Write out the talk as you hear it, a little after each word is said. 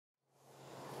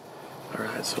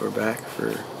Alright, so we're back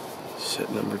for sit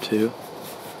number 2.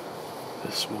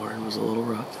 This morning was a little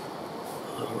rough.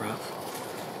 The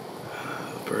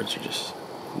birds are just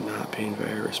not being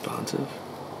very responsive.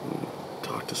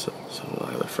 Talked to some of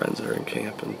my other friends that are in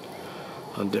camp and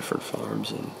on different farms,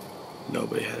 and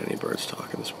nobody had any birds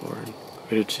talking this morning.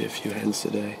 We did see a few hens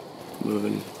today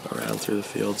moving around through the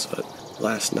fields, but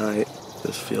last night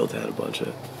this field had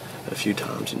a few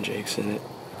toms and jakes in it.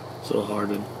 It's a little hard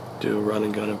to do a run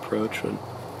and gun approach when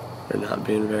they're not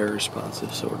being very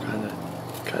responsive, so we're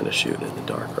kind of shooting in the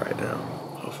dark right now.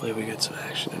 Hopefully we get some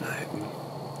action tonight and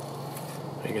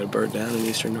we get a bird down in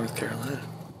eastern North Carolina.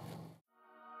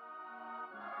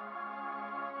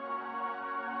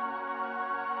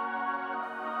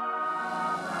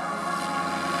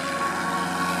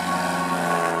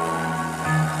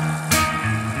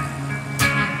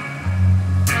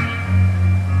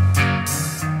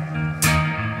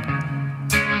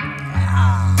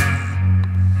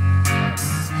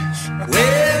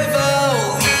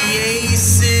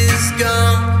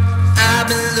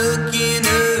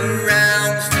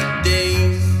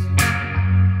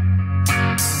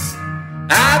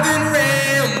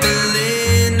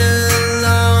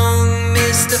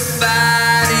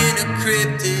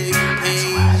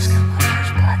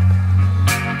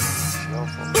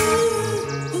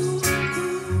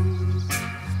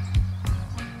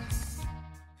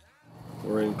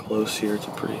 We're in close here. It's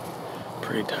a pretty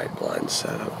tight blind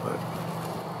setup, but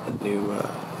the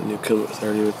new Kuma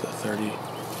 30 with the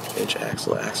 30-inch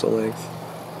axle length,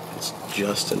 it's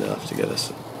just enough to get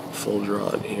us full draw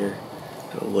in here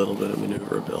and a little bit of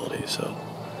maneuverability. So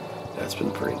that's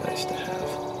been pretty nice to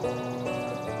have.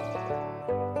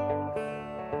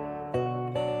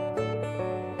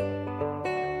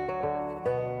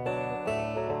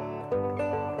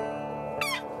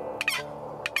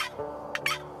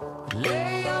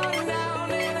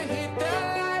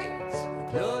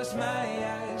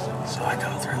 So I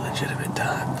go through legitimate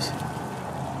times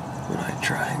when I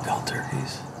try and call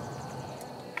turkeys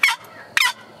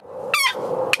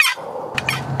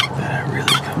that I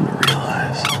really come to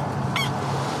realize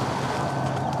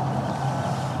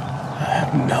I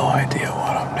have no idea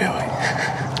what I'm doing.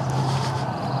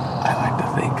 I like to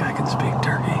think I can speak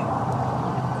turkey,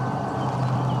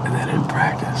 and then in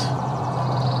practice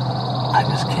I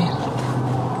just can't.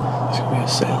 There's gonna be a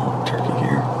sale of turkey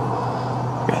gear.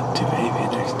 Got 2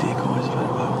 AVX decoys if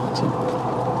anybody wants them.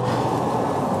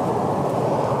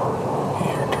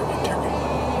 Here, turkey.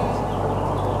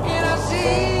 And I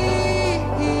see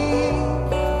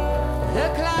the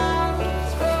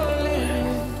clouds rolling.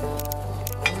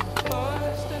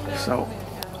 So,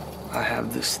 I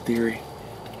have this theory.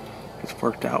 It's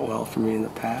worked out well for me in the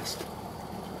past.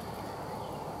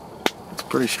 It's a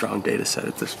pretty strong data set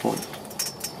at this point.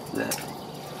 That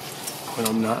when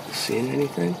I'm not seeing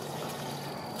anything,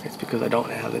 it's because I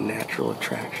don't have the natural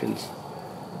attractions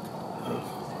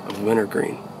of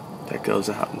wintergreen that goes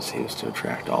out and seems to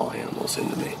attract all animals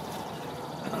into me.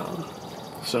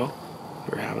 So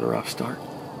we're having a rough start.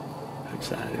 I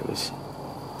decided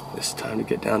it's time to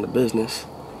get down to business,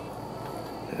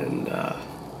 and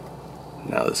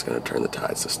now this is going to turn the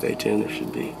tide. So stay tuned. There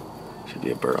should be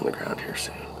a bird on the ground here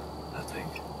soon. I think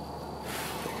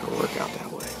it'll work out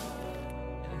that way.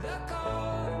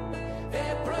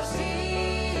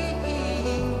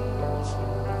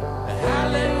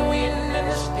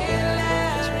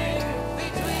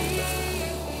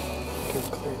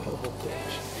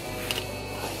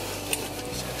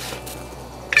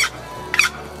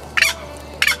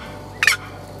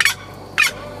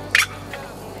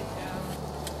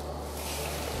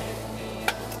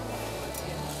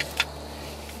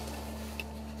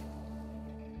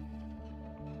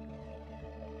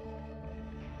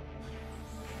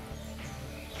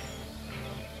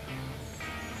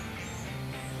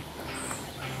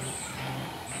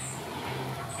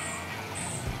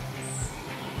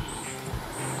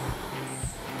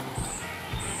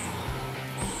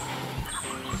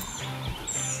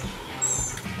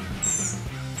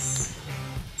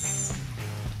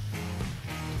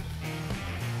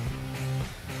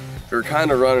 We were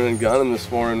kind of running and gunning this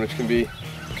morning, which can be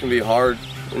hard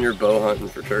when you're bow hunting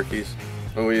for turkeys.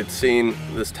 When we had seen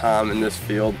this tom in this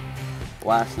field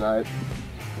last night,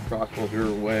 approximately, we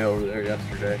were way over there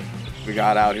yesterday. We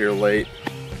got out here late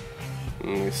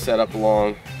and we set up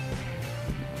along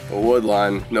a wood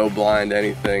line, no blind,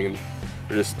 anything, and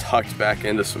we're just tucked back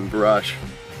into some brush.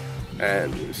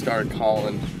 And we started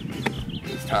calling.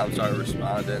 This tom started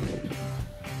responding.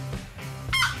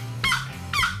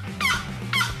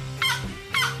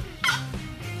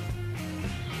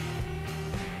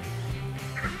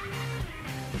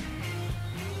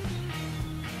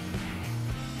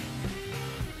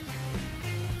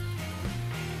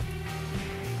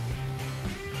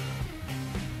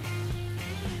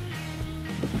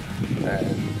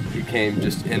 came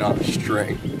just in on a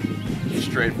string,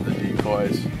 straight for the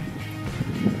decoys.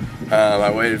 I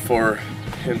waited for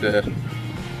him to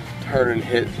turn and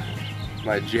hit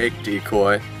my Jake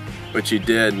decoy, which he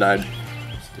did, and I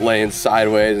lay in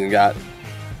sideways and got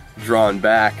drawn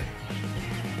back.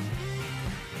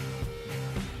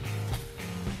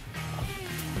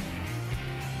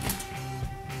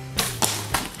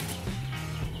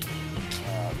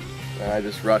 And I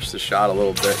just rushed the shot a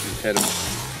little bit and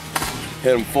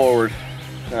hit him forward,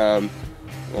 a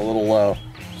little low.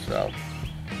 So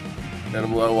hit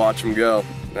him low, watch him go.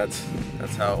 That's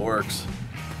how it works.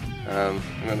 I'm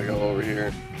gonna go over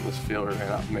here. This fielder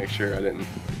ran out to make sure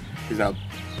he's not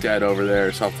dead over there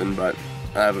or something, but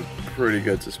I have a pretty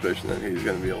good suspicion that he's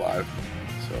gonna be alive.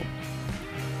 So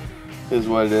it is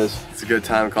what it is. It's a good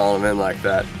time calling him in like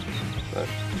that, but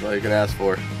that's all you can ask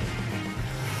for.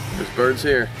 There's birds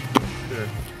here. Sure.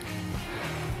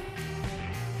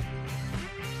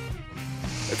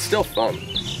 It's still fun,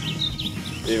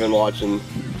 even watching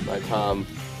my Tom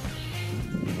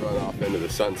run off into the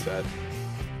sunset.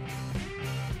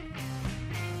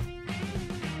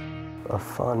 A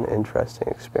fun, interesting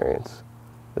experience.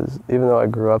 Because even though I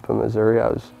grew up in Missouri,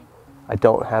 I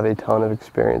don't have a ton of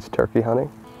experience turkey hunting.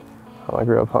 I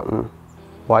grew up hunting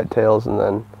whitetails, and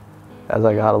then as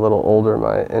I got a little older,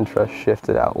 my interest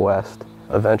shifted out west.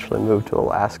 Eventually moved to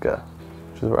Alaska,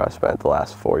 which is where I spent the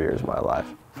last 4 years of my life.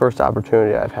 First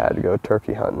opportunity I've had to go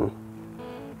turkey hunting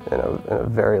in a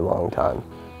very long time.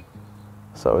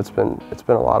 So it's been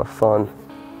a lot of fun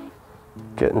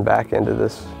getting back into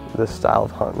this style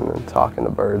of hunting and talking to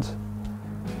birds.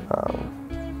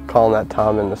 Calling that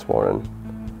Tom in this morning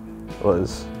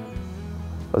was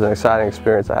an exciting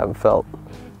experience I haven't felt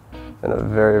in a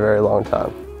very, very long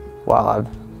time. While I've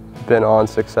been on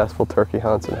successful turkey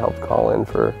hunts and helped call in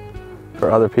for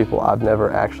other people, I've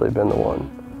never actually been the one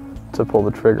to pull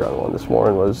the trigger on one. This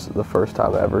morning was the first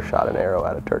time I ever shot an arrow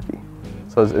at a turkey.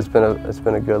 So it's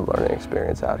been a good learning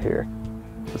experience out here.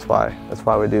 That's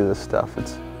why we do this stuff.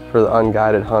 It's for the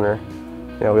unguided hunter.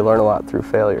 You know, we learn a lot through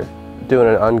failure. Doing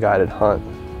an unguided hunt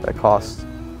that costs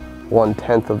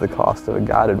 1/10 of the cost of a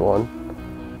guided one,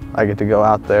 I get to go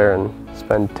out there and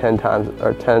spend 10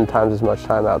 times as much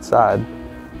time outside,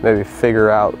 maybe figure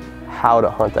out how to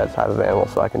hunt that type of animal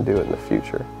so I can do it in the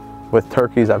future. With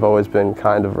turkeys, I've always been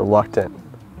kind of reluctant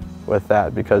with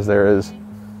that because there is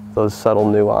those subtle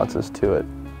nuances to it,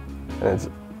 and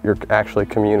you're actually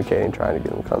communicating, trying to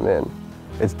get them to come in.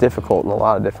 It's difficult in a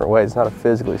lot of different ways. It's not a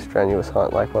physically strenuous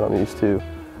hunt like what I'm used to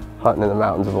hunting in the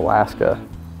mountains of Alaska,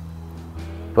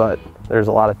 but there's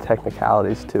a lot of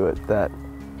technicalities to it that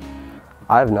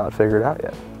I've not figured out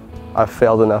yet. I've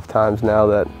failed enough times now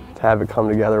that to have it come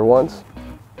together once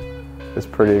is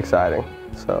pretty exciting.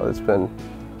 So it's been,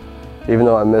 even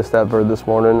though I missed that bird this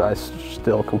morning, I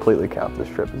still completely count this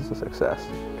trip as a success,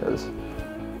 because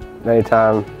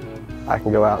anytime I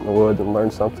can go out in the woods and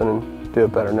learn something and do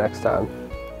it better next time,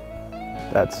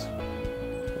 that's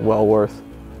well worth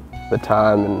the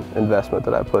time and investment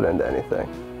that I put into anything.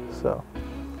 So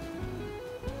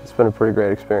it's been a pretty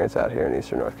great experience out here in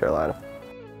Eastern North Carolina.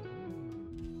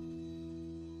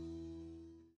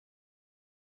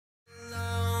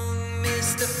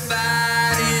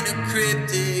 Mystified in a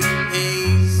cryptid